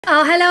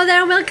Oh, hello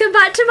there and welcome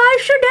back to my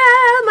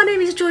channel. My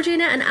name is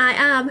Georgina and I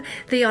am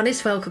the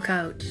Honest Vocal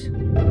Coach.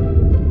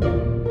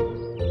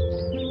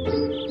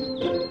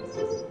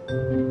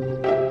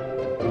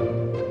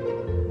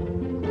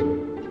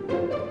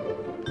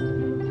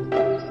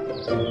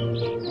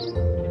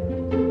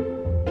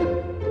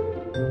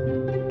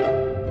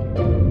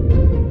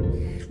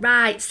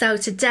 Right, so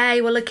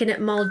today we're looking at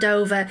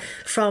Moldova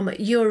from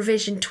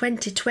Eurovision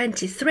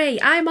 2023.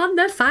 I'm on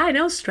the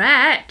final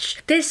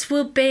stretch. This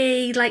will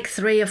be like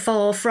 3 or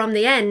 4 from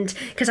the end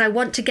because I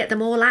want to get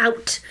them all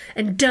out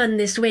and done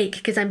this week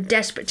because I'm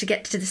desperate to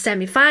get to the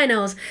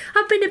semi-finals.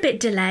 I've been a bit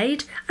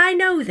delayed, I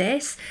know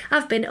this.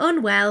 I've been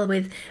unwell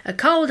with a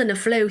cold and a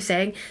flu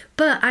thing,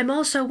 but I'm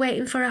also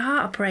waiting for a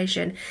heart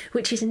operation,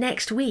 which is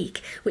next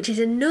week, which is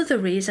another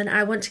reason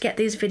I want to get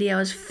these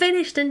videos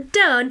finished and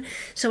done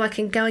so I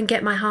can go and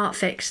get my heart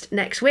fixed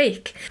next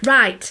week.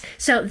 Right,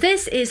 so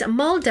this is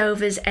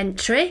Moldova's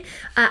entry.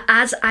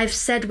 As I've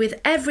said with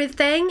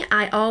everything,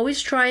 I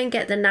always try and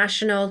get the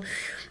national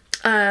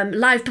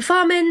live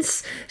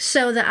performance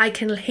so that I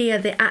can hear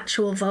the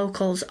actual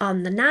vocals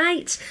on the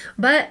night,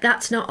 but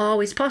that's not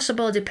always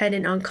possible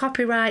depending on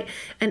copyright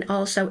and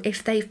also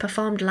if they've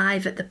performed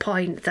live at the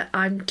point that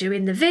I'm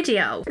doing the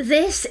video.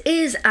 This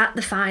is at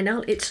the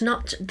final, it's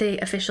not the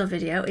official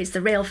video, it's the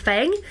real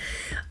thing.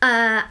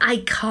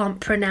 I can't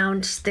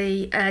pronounce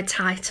the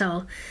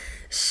title.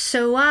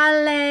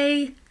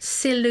 Soarele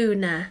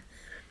Siluna.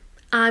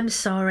 I'm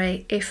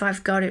sorry if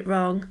I've got it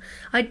wrong.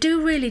 I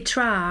do really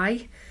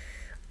try.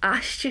 I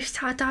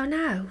don't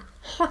know.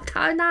 I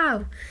don't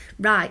know.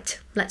 Right,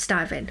 let's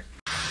dive in.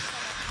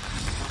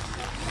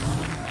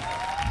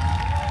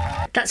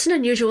 That's an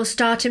unusual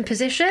starting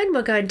position.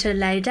 We're going to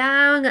lay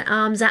down,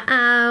 arms are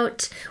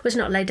out. Well, it's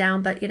not lay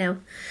down, but you know,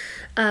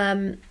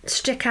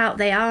 stick out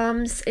the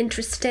arms.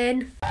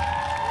 Interesting.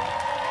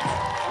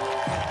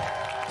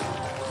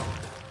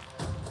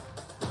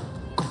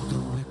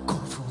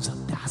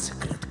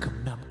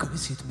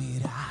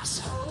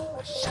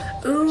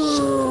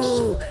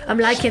 Ooh, I'm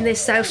liking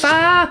this so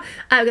far.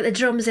 I've got the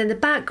drums in the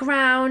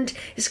background.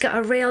 It's got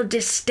a real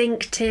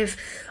distinctive,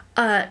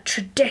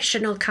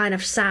 traditional kind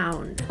of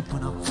sound.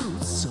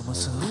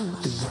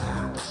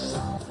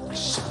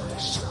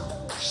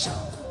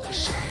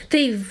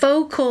 The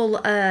vocal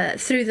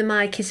through the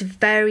mic is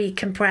very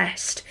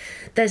compressed.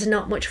 There's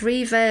not much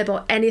reverb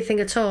or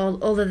anything at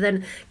all other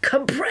than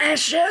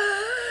compression.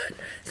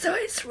 So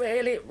it's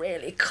really,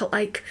 really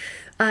like,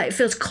 it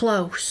feels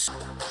close.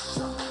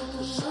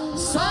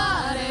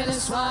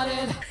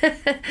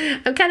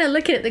 I'm kind of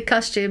looking at the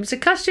costumes. The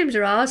costumes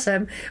are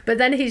awesome, but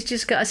then he's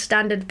just got a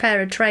standard pair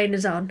of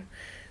trainers on.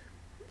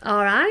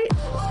 All right.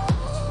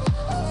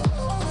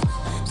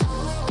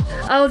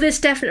 Oh, this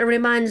definitely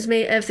reminds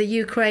me of the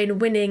Ukraine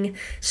winning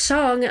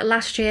song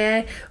last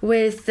year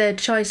with the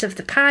choice of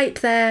the pipe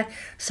there.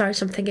 Sorry,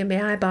 something in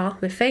my eyeball,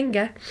 my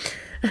finger.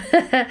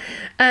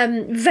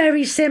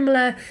 Very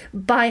similar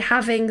by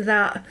having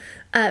that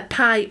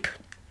pipe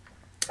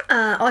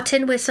or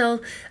tin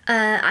whistle.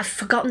 I've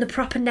forgotten the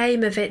proper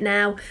name of it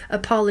now,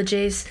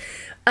 apologies,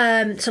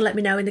 so let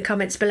me know in the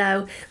comments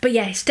below, but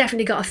yeah, it's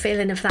definitely got a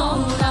feeling of that.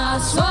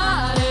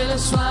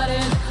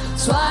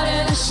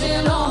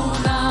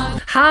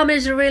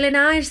 Harmonies are really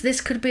nice. This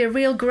could be a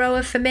real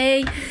grower for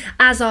me.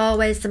 As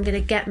always, I'm going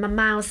to get my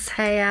mouse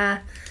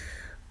here,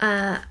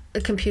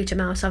 the computer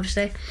mouse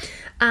obviously,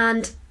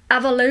 and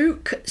have a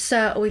look.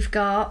 So we've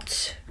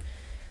got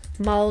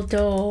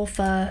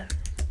Moldova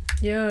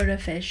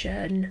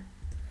Eurovision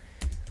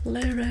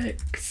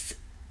lyrics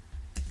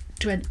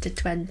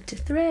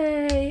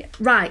 2023.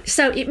 Right,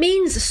 so it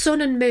means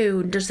sun and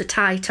moon does the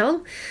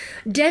title.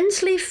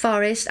 Densely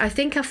forest, I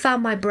think I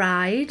found my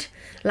bride.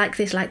 Like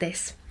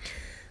this.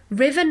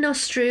 River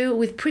Nostru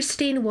with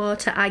pristine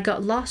water, I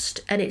got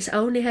lost and it's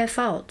only her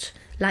fault.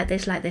 Like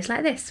this.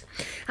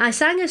 I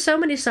sang her so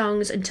many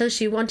songs until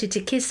she wanted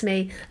to kiss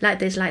me. Like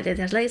this.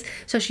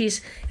 So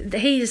he's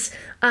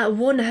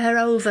won her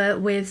over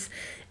with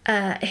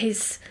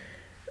his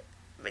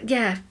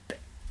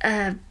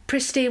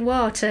pristine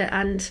water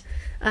and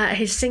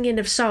his singing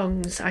of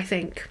songs, I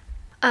think.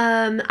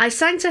 I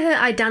sang to her,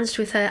 I danced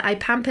with her, I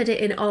pampered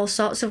it in all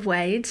sorts of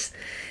ways.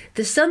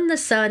 The sun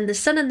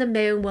and the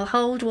moon will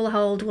hold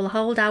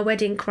our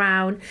wedding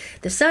crown.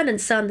 The sun and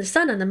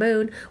the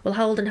moon will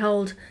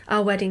hold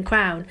our wedding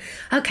crown.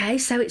 Okay,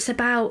 so it's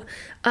about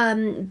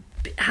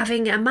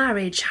having a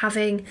marriage,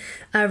 having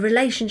a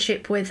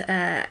relationship with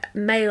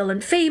male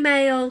and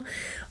female,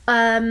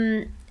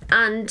 and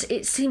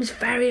it seems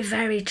very,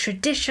 very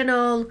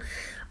traditional.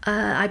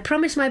 I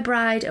promised my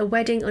bride a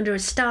wedding under a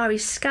starry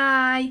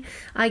sky.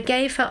 I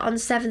gave her on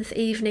 7th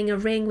evening a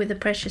ring with a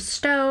precious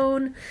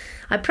stone.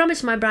 I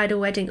promised my bride a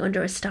wedding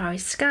under a starry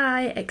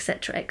sky,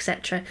 etc.,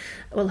 etc.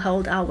 will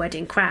hold our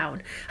wedding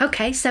crown.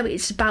 Okay, so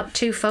it's about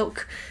two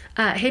folk,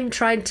 him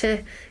trying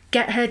to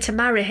get her to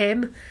marry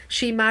him.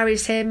 She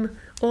marries him,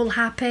 all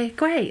happy.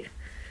 Great.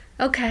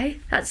 Okay,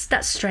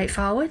 that's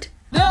straightforward.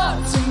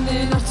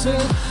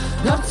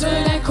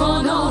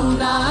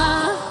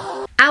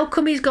 How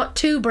come he's got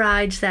 2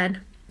 brides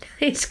then?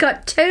 He's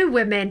got two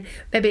women.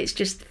 Maybe it's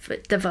just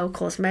the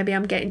vocals. Maybe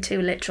I'm getting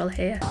too literal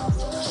here.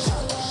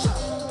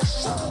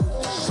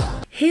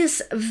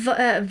 His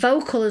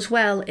vocal as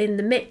well in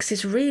the mix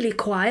is really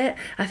quiet.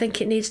 I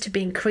think it needs to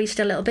be increased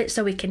a little bit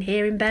so we can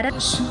hear him better.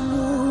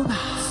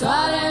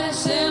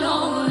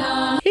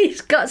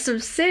 He's got some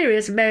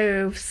serious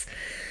moves.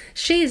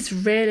 She's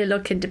really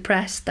looking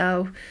depressed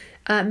though.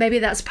 Maybe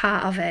that's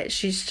part of it.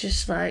 She's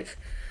just like,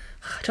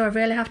 do I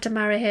really have to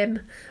marry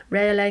him?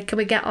 Really? Can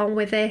we get on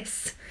with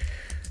this?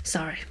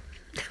 Sorry.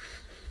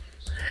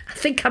 I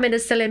think I'm in a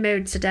silly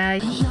mood today.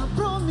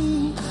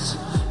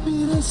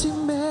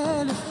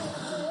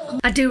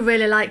 I do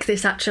really like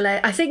this actually.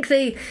 I think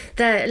the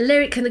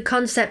lyric and the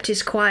concept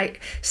is quite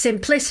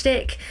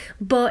simplistic,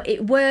 but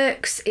it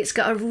works. It's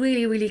got a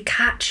really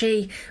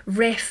catchy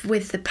riff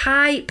with the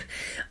pipe.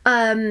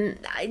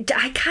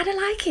 I kind of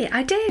like it.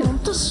 I do.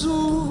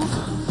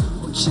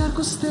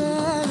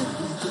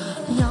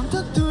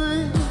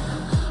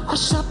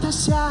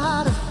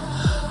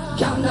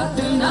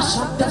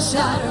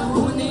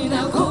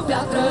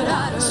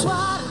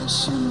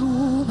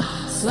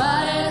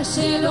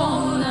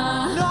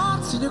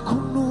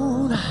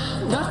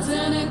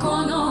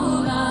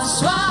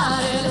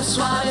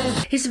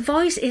 His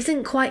voice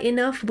isn't quite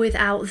enough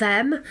without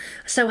them,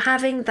 so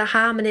having the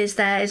harmonies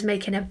there is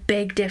making a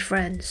big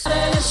difference.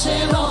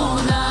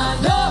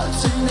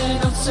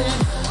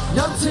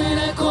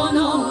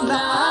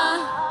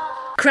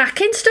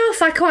 Cracking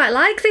stuff. I quite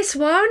like this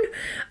one.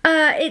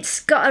 It's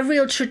got a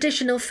real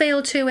traditional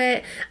feel to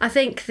it. I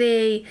think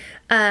the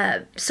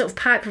sort of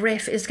pipe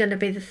riff is going to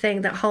be the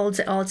thing that holds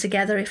it all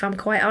together, if I'm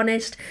quite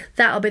honest.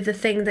 That'll be the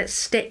thing that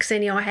sticks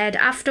in your head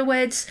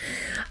afterwards.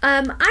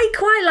 I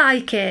quite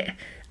like it.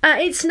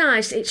 It's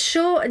nice. It's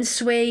short and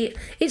sweet.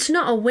 It's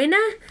not a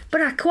winner,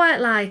 but I quite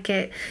like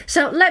it.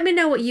 So let me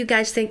know what you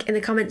guys think in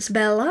the comments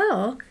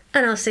below,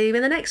 and I'll see you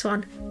in the next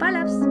one. Bye,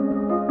 loves.